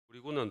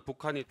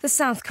The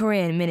South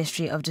Korean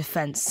Ministry of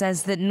Defense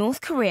says that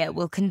North Korea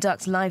will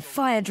conduct live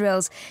fire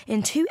drills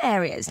in 2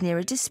 areas near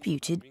a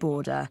disputed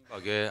border.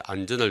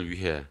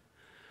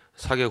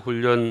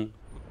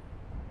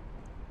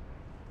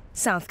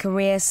 South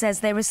Korea says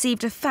they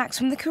received a fax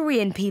from the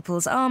Korean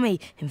People's Army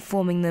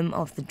informing them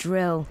of the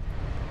drill.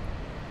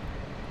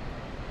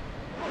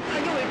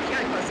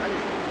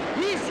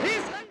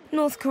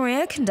 North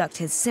Korea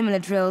conducted similar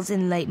drills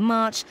in late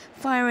March,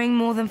 firing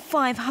more than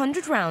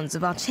 500 rounds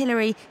of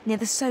artillery near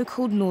the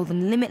so-called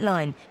Northern Limit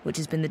Line, which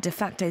has been the de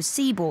facto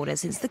sea border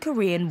since the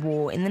Korean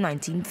War in the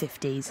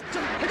 1950s.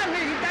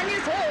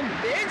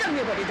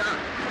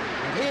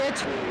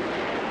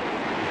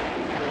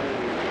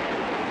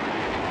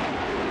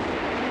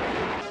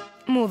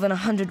 More than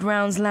 100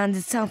 rounds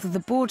landed south of the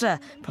border,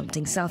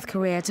 prompting South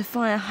Korea to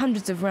fire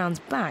hundreds of rounds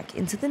back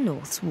into the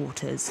North's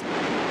waters.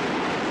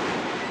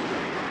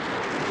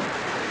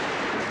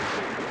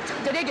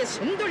 적들에게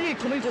손 돌릴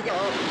틈을 주게